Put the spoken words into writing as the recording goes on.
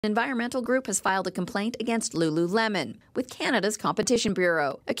Environmental group has filed a complaint against Lululemon with Canada's Competition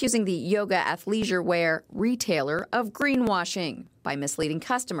Bureau, accusing the yoga athleisure wear retailer of greenwashing by misleading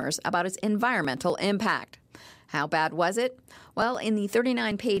customers about its environmental impact. How bad was it? Well, in the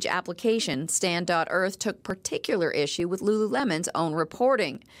 39-page application, Stand.earth took particular issue with Lululemon's own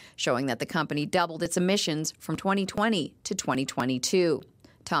reporting, showing that the company doubled its emissions from 2020 to 2022.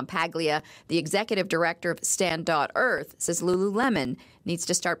 Tom Paglia, the executive director of Stand.earth, says Lululemon needs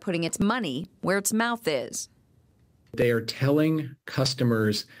to start putting its money where its mouth is. They are telling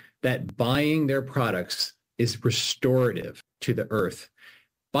customers that buying their products is restorative to the earth.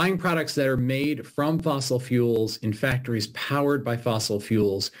 Buying products that are made from fossil fuels in factories powered by fossil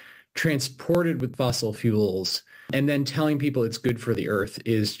fuels, transported with fossil fuels, and then telling people it's good for the earth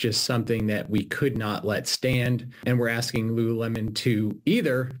is just something that we could not let stand. And we're asking Lululemon to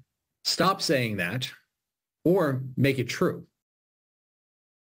either stop saying that or make it true.